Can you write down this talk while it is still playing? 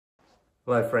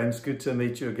Hello friends, good to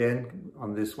meet you again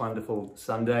on this wonderful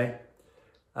Sunday.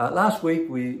 Last week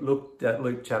we looked at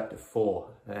Luke chapter 4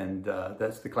 and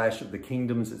that's the clash of the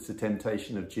kingdoms. It's the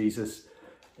temptation of Jesus,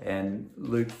 and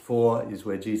Luke 4 is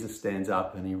where Jesus stands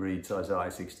up and he reads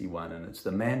Isaiah 61, and it's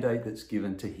the mandate that's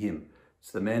given to him. It's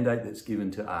the mandate that's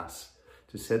given to us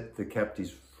to set the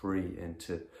captives free and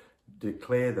to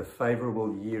declare the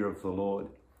favourable year of the Lord.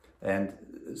 And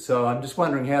so I'm just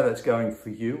wondering how that's going for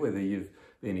you, whether you've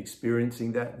been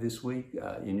experiencing that this week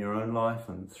in your own life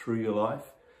and through your life.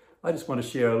 I just want to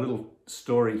share a little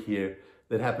story here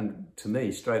that happened to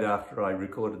me straight after I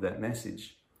recorded that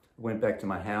message. I went back to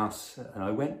my house and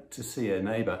I went to see a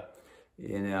neighbour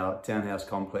in our townhouse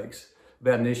complex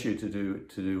about an issue to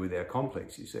do with our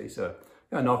complex, you see. So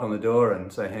I knock on the door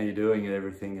and say, how you doing and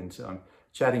everything. And so I'm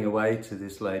chatting away to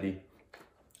this lady.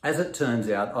 As it turns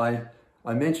out,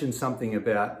 I mentioned something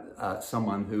about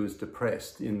someone who was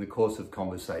depressed in the course of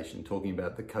conversation, talking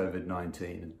about the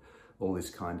COVID-19 and all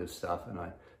this kind of stuff. And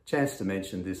I chanced to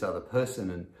mention this other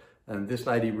person, and this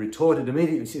lady retorted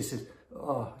immediately. She says,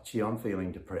 oh, gee, I'm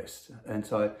feeling depressed. And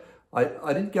so I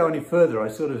didn't go any further. I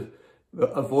sort of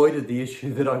avoided the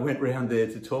issue that I went round there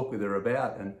to talk with her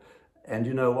about. And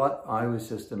you know what? I was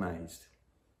just amazed.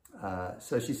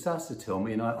 So she starts to tell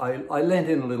me, and I leant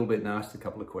in a little bit and asked a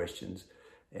couple of questions.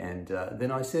 And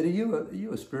then I said, are you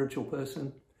a spiritual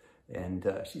person? And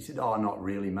she said, oh, not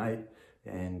really, mate.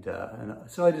 And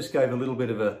so I just gave a little bit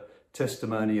of a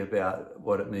testimony about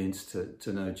what it means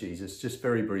to know Jesus, just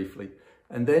very briefly.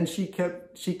 And then she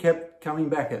kept coming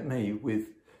back at me with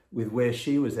where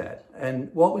she was at. And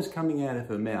what was coming out of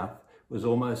her mouth was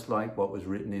almost like what was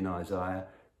written in Isaiah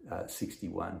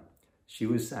 61. She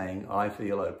was saying, I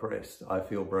feel oppressed, I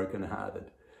feel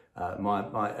brokenhearted.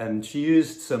 And she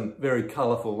used some very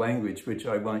colourful language, which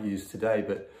I won't use today,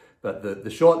 but the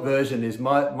short version is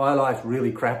my life's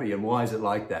really crappy, and why is it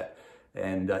like that?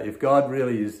 And if God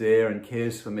really is there and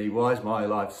cares for me, why is my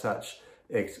life such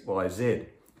X, Y, Z,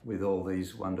 with all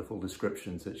these wonderful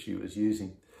descriptions that she was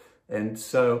using? And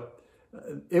so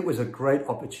it was a great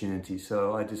opportunity.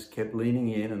 So I just kept leaning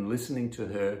in and listening to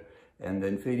her and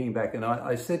then feeding back. And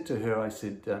I said to her, I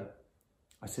said,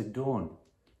 Dawn,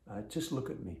 just look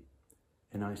at me.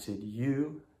 And I said,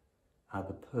 you are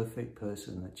the perfect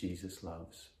person that Jesus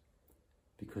loves,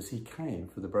 because he came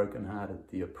for the brokenhearted,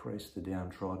 the oppressed, the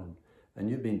downtrodden. And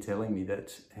you've been telling me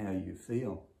that's how you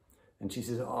feel. And she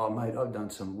says, oh, mate, I've done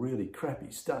some really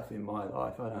crappy stuff in my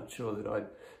life. I'm not sure that I'd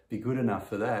be good enough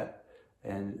for that.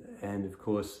 And of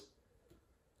course,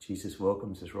 Jesus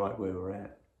welcomes us right where we're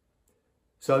at.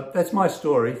 So that's my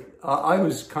story. I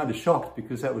was kind of shocked,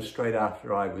 because that was straight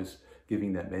after I was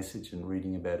giving that message and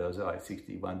reading about Isaiah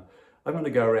 61. I'm going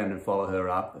to go around and follow her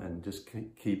up and just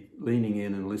keep leaning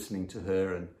in and listening to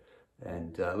her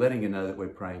and letting her know that we're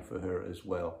praying for her as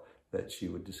well, that she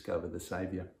would discover the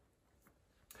Saviour.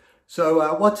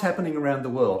 So what's happening around the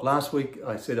world? Last week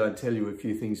I said I'd tell you a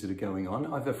few things that are going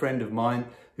on. I have a friend of mine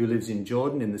who lives in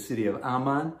Jordan, in the city of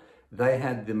Amman. They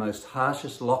had the most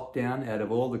harshest lockdown out of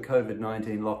all the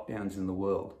COVID-19 lockdowns in the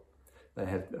world. They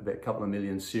had about a couple of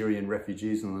million Syrian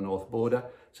refugees on the north border,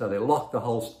 so they locked the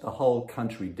whole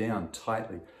country down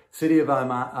tightly. City of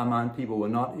Amman, people were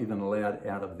not even allowed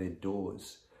out of their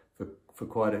doors for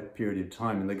quite a period of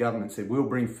time, and the government said, we'll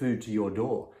bring food to your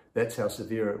door. That's how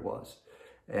severe it was.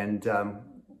 And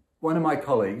one of my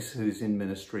colleagues who's in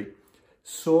ministry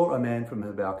saw a man from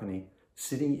her balcony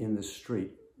sitting in the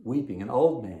street, weeping, an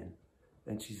old man.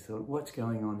 And she thought, what's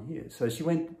going on here? So she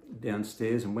went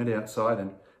downstairs and went outside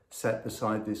and sat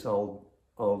beside this old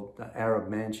Arab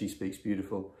man. She speaks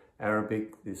beautiful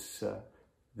Arabic, this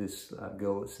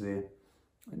girl that's there.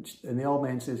 And the old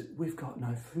man says, we've got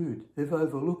no food. They've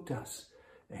overlooked us.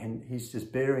 And he's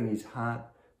just bearing his heart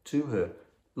to her.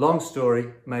 Long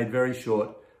story, made very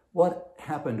short. What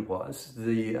happened was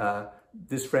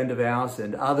this friend of ours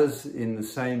and others in the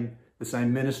same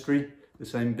ministry, the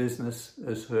same business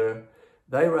as her,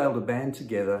 they were able to band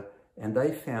together, and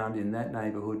they found in that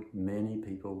neighbourhood many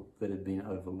people that had been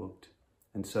overlooked.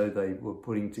 And so they were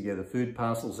putting together food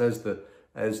parcels. As the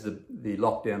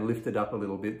lockdown lifted up a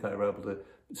little bit, they were able to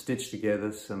stitch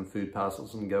together some food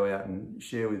parcels and go out and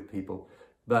share with people.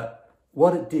 But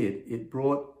what it did, it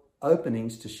brought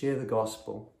openings to share the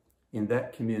gospel in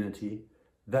that community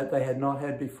that they had not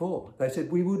had before. They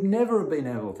said, we would never have been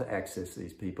able to access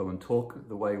these people and talk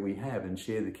the way we have and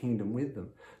share the kingdom with them.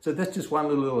 So that's just one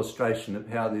little illustration of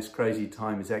how this crazy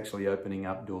time is actually opening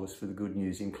up doors for the good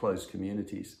news in closed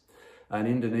communities. In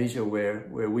Indonesia, where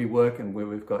we work and where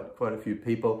we've got quite a few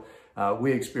people,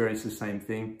 we experienced the same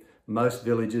thing. Most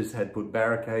villages had put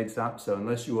barricades up, so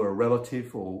unless you were a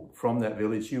relative or from that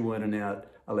village, you weren't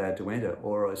allowed to enter,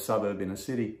 or a suburb in a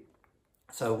city.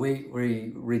 So we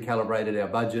recalibrated our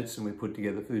budgets and we put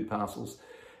together food parcels,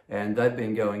 and they've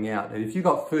been going out. And if you've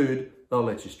got food, they'll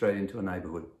let you straight into a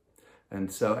neighbourhood. And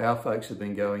so our folks have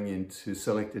been going into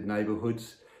selected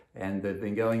neighbourhoods, and they've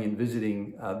been going and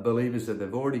visiting believers that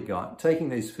they've already got, taking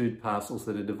these food parcels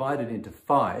that are divided into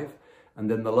 5, and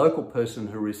then the local person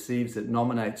who receives it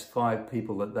nominates 5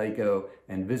 people that they go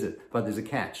and visit. But there's a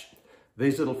catch.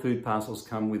 These little food parcels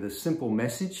come with a simple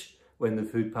message when the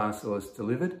food parcel is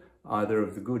delivered, either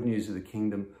of the good news of the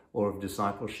kingdom or of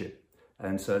discipleship.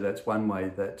 And so that's one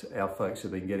way that our folks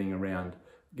have been getting around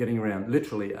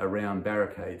literally around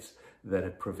barricades that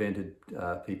have prevented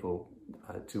people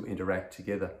to interact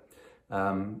together.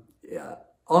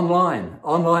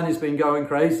 Online has been going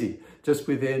crazy. Just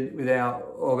with our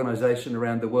organisation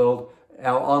around the world,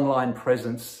 our online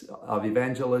presence of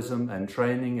evangelism and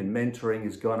training and mentoring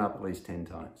has gone up at least 10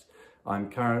 times. I'm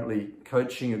currently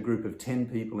coaching a group of 10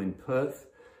 people in Perth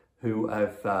who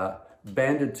have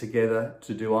banded together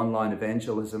to do online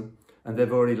evangelism, and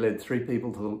they've already led 3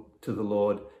 people to the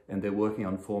Lord, and they're working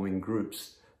on forming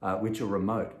groups which are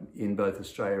remote in both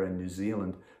Australia and New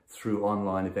Zealand through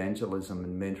online evangelism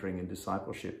and mentoring and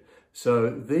discipleship.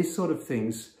 So these sort of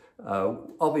things,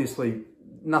 obviously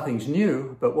nothing's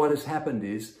new, but what has happened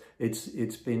is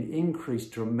it's been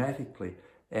increased dramatically,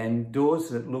 and doors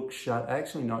that look shut,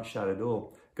 actually not shut at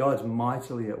all. God's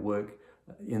mightily at work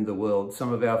in the world.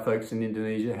 Some of our folks in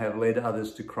Indonesia have led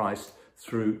others to Christ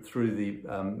through the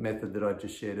method that I've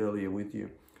just shared earlier with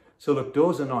you. So look,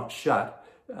 doors are not shut.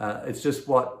 It's just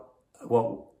what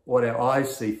our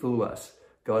eyes see fool us.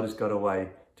 God has got a way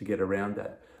to get around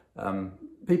that.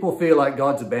 People feel like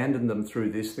God's abandoned them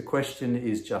through this. The question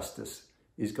is justice.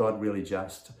 Is God really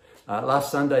just?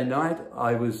 Last Sunday night,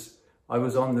 I was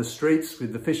on the streets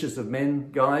with the Fishers of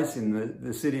Men guys in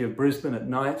the city of Brisbane at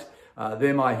night.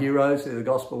 They're my heroes. They're the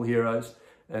gospel heroes.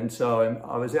 And so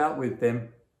I was out with them.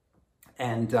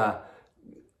 And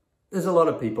there's a lot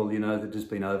of people, you know, that have just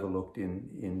been overlooked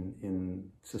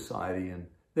in society. And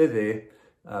they're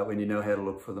there when you know how to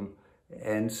look for them.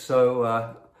 And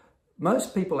so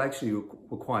most people actually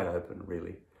were quite open,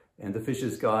 really. And the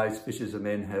Fishers of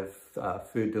Men have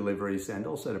food deliveries and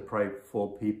also to pray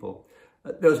for people.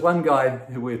 There was one guy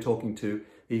who we were talking to.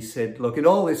 He said, look, in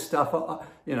all this stuff,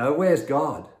 you know, where's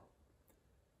God?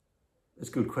 It's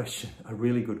a good question, a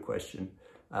really good question.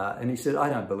 And he said, I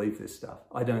don't believe this stuff.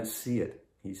 I don't see it,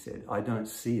 he said. I don't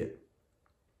see it.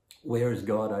 Where is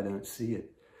God? I don't see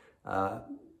it.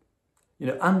 You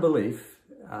know, unbelief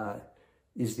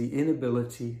is the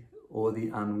inability or the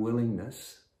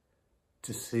unwillingness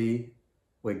to see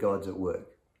where God's at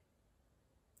work.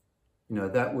 You know,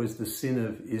 that was the sin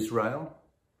of Israel,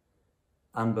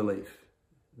 unbelief.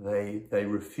 They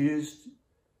refused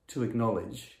to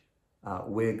acknowledge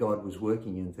where God was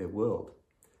working in their world.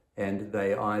 And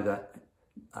they either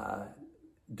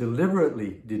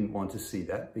deliberately didn't want to see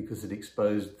that because it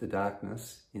exposed the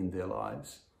darkness in their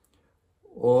lives,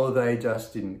 or they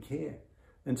just didn't care.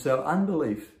 And so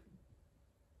unbelief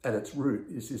at its root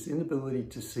is this inability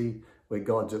to see where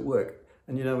God's at work.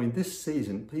 And you know, in this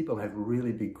season, people have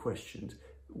really big questions.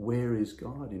 Where is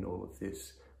God in all of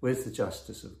this? Where's the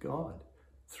justice of God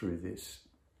through this?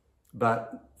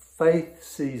 But faith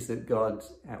sees that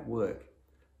God's at work.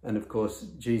 And of course,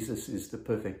 Jesus is the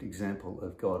perfect example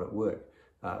of God at work,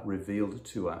 revealed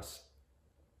to us.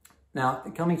 Now,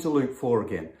 coming to Luke 4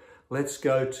 again, let's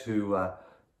go to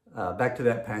back to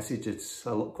that passage. It's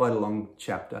quite a long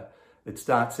chapter. It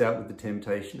starts out with the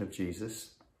temptation of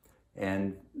Jesus,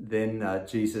 and then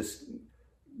Jesus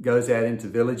goes out into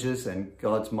villages and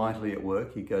God's mightily at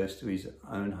work. He goes to his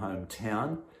own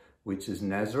hometown, which is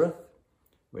Nazareth,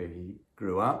 where he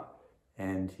grew up,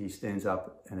 and he stands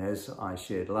up, and as I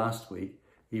shared last week,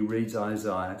 he reads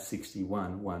Isaiah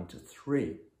 61,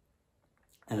 1-3.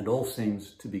 And it all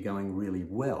seems to be going really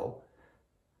well,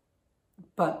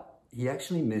 but he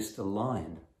actually missed a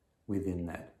line within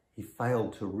that. He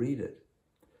failed to read it.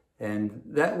 And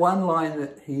that one line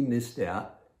that he missed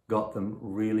out got them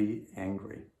really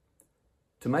angry.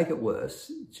 To make it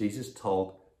worse, Jesus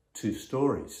told 2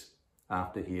 stories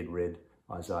after he had read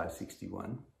Isaiah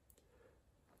 61.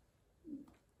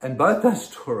 And both those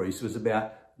stories was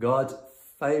about God's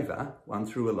favour, one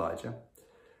through Elijah,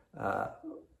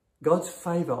 God's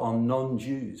favour on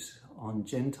non-Jews, on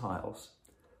Gentiles.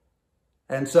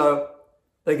 And so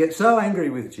they get so angry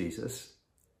with Jesus,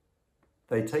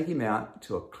 they take him out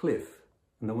to a cliff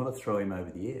and they want to throw him over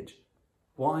the edge.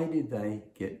 Why did they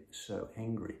get so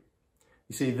angry?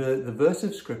 You see, the verse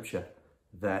of scripture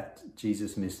that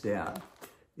Jesus missed out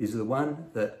is the one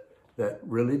that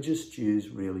religious Jews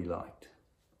really liked.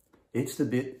 It's the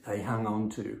bit they hung on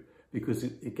to, because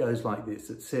it goes like this.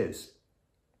 It says,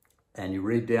 and you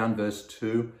read down verse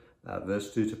 2,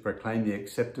 to proclaim the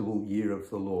acceptable year of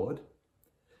the Lord,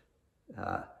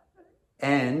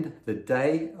 and the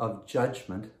day of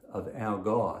judgment of our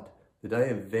God, the day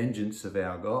of vengeance of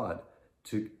our God,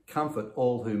 to comfort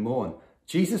all who mourn.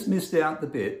 Jesus missed out the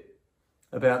bit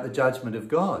about the judgment of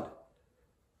God.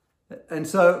 And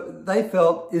so they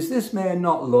felt, is this man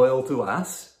not loyal to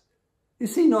us?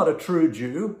 Is he not a true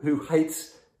Jew who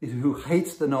hates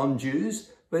the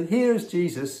non-Jews? But here is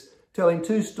Jesus telling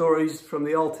two stories from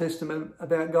the Old Testament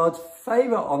about God's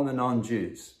favour on the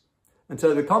non-Jews. And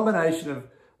so the combination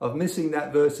of missing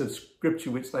that verse of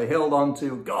scripture which they held on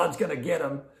to, God's going to get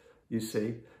them, you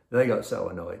see, they got so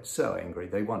annoyed, so angry,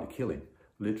 they wanted to kill him,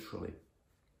 literally.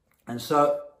 And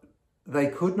so they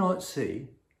could not see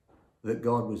that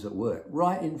God was at work.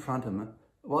 Right in front of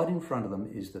them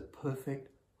is the perfect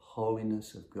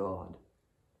holiness of God,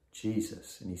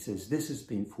 Jesus. And he says, this has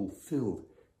been fulfilled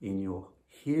in your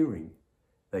hearing.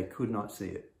 They could not see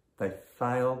it. They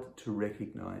failed to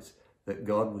recognize that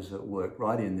God was at work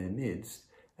right in their midst.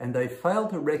 And they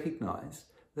failed to recognize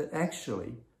that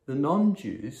actually the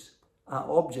non-Jews are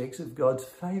objects of God's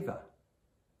favor,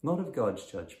 not of God's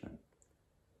judgment.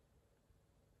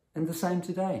 And the same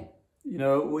today. You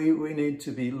know, we need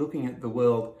to be looking at the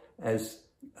world as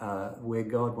where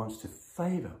God wants to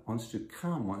favour, wants to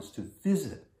come, wants to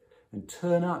visit and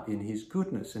turn up in his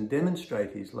goodness and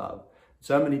demonstrate his love.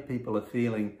 So many people are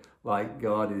feeling like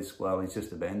God is, well, he's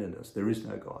just abandoned us. There is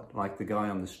no God. Like the guy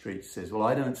on the street says, well,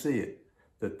 I don't see it,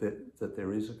 that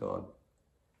there is a God.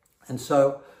 And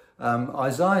so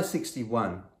Isaiah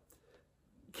 61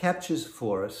 captures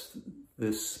for us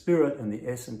the spirit and the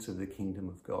essence of the kingdom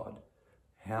of God.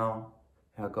 How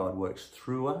God works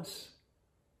through us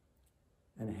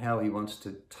and how he wants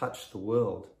to touch the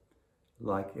world,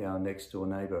 like our next door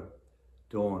neighbour,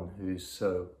 Dawn, who's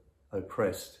so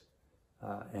oppressed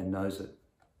and knows it.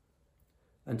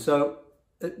 And so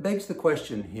it begs the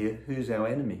question here, who's our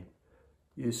enemy?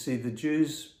 You see, the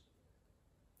Jews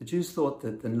thought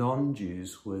that the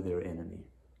non-Jews were their enemy,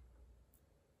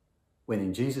 when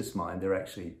in Jesus' mind, they're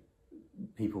actually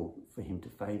people for him to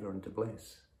favour and to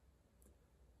bless.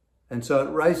 And so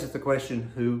it raises the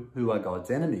question, who are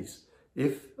God's enemies?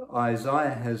 If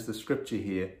Isaiah has the scripture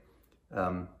here,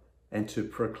 and to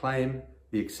proclaim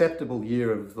the acceptable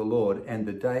year of the Lord and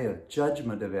the day of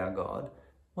judgment of our God,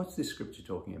 what's this scripture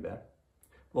talking about?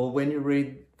 Well, when you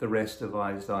read the rest of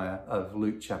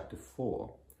Luke chapter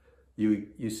 4,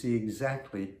 you see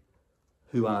exactly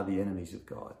who are the enemies of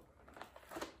God.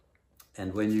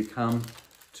 And when you come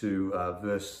to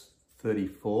verse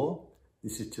 34,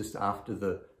 this is just after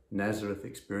the Nazareth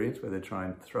experience where they're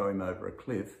trying to throw him over a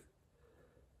cliff.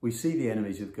 We see the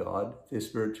enemies of God, they're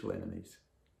spiritual enemies.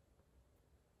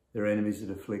 They're enemies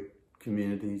that afflict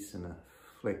communities and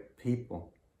afflict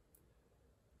people.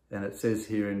 And it says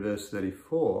here in verse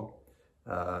 34,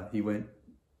 he went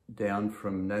down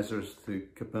from Nazareth to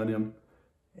Capernaum,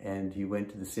 and he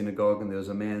went to the synagogue, and there was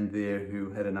a man there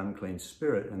who had an unclean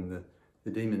spirit, and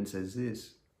the demon says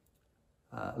this,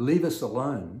 leave us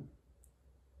alone.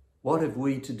 What have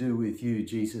we to do with you,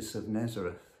 Jesus of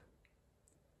Nazareth?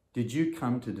 Did you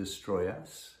come to destroy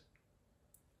us?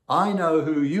 I know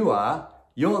who you are.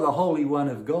 You're the Holy One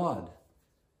of God,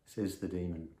 says the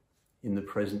demon, in the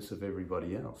presence of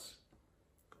everybody else.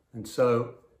 And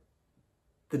so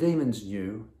the demons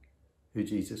knew who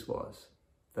Jesus was.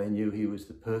 They knew he was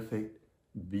the perfect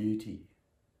beauty,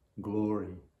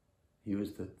 glory. He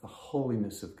was the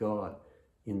holiness of God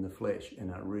in the flesh,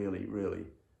 and it really, really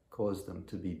caused them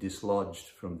to be dislodged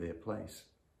from their place.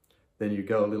 Then you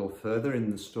go a little further in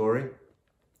the story.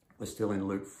 We're still in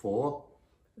Luke 4,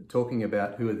 talking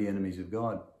about who are the enemies of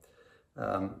God.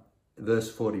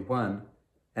 Verse 41,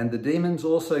 and the demons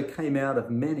also came out of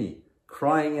many,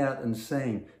 crying out and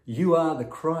saying, you are the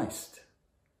Christ,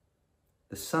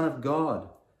 the Son of God.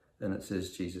 And it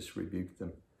says Jesus rebuked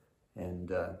them,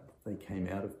 and they came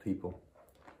out of people.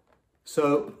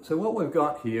 So what we've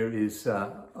got here is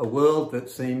a world that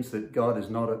seems that God is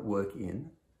not at work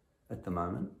in at the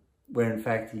moment, where in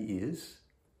fact he is.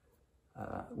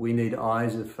 We need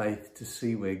eyes of faith to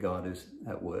see where God is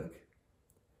at work.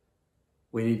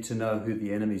 We need to know who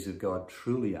the enemies of God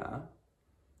truly are,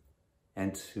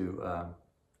 and to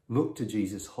look to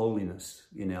Jesus' holiness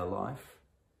in our life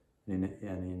and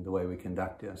in the way we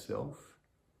conduct ourselves.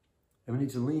 And we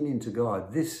need to lean into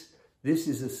God. This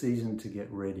is a season to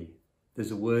get ready.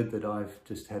 There's a word that I've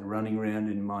just had running around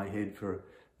in my head for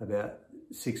about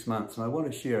 6 months, and I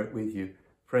want to share it with you.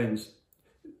 Friends,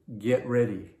 get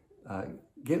ready.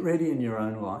 Get ready in your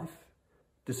own life.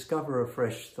 discover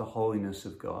afresh the holiness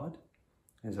of God.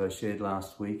 As I shared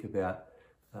last week about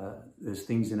there's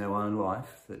things in our own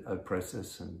life that oppress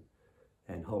us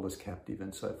and hold us captive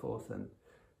and so forth.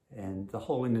 And the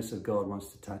holiness of God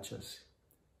wants to touch us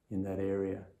in that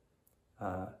area.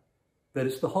 But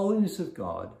it's the holiness of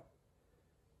God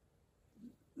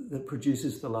that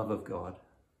produces the love of God.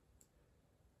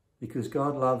 Because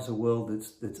God loves a world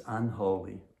that's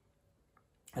unholy.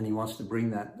 And he wants to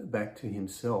bring that back to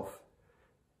himself.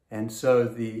 And so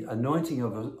the anointing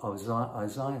of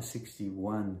Isaiah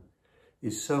 61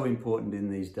 is so important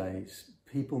in these days.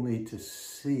 People need to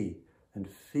see and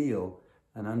feel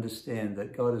and understand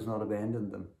that God has not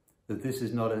abandoned them. That this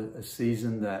is not a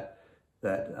season that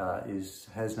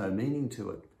has no meaning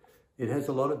to it. It has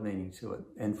a lot of meaning to it.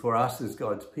 And for us as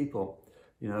God's people,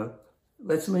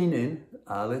 let's lean in.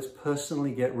 Let's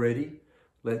personally get ready.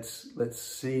 Let's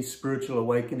see spiritual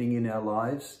awakening in our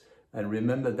lives. And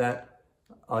remember that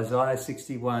Isaiah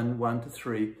 61,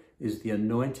 1-3 is the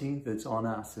anointing that's on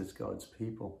us as God's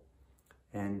people.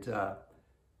 And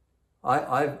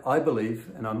I believe,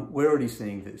 and we're already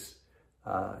seeing this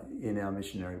in our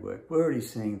missionary work. We're already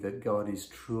seeing that God is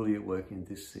truly at work in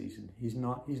this season. He's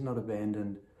not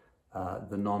abandoned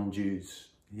the non-Jews.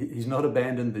 He's not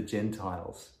abandoned the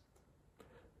Gentiles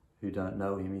who don't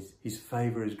know him. His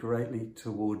favor is greatly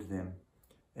toward them.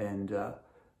 And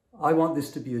I want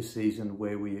this to be a season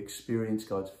where we experience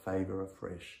God's favor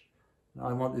afresh.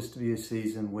 I want this to be a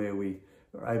season where we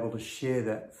are able to share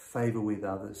that favor with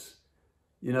others.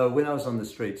 When I was on the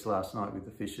streets last night with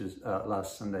the fishers,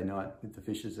 last Sunday night with the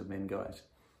Fishers of Men guys,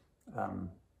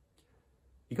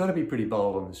 you got to be pretty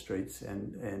bold on the streets.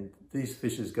 And these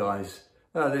Fishers guys,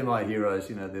 they're my heroes.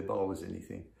 They're bold as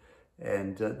anything.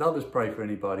 And they'll just pray for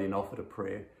anybody and offer a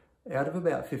prayer. Out of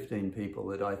about 15 people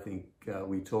that I think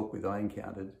we talked with, I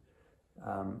encountered,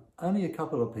 only a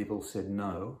couple of people said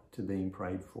no to being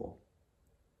prayed for.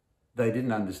 They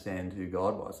didn't understand who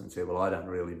God was and said, well, I don't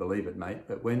really believe it, mate.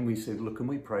 But when we said, look, can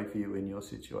we pray for you in your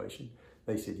situation?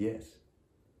 They said yes.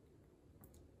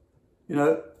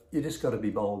 You just got to be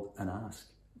bold and ask.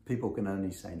 People can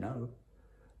only say no.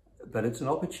 But it's an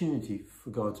opportunity for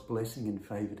God's blessing and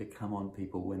favor to come on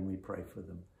people when we pray for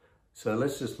them. So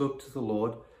let's just look to the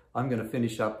Lord. I'm going to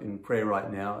finish up in prayer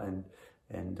right now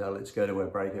and let's go to our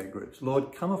breakout groups.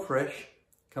 Lord, come afresh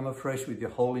with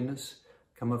your holiness.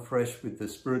 Come afresh with the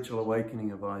spiritual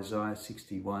awakening of Isaiah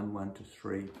 61,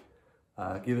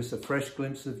 1-3. Give us a fresh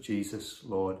glimpse of Jesus,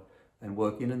 Lord, and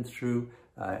work in and through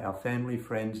our family,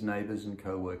 friends, neighbours and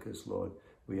co-workers, Lord.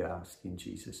 We ask in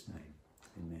Jesus' name.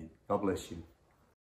 Amen. God bless you.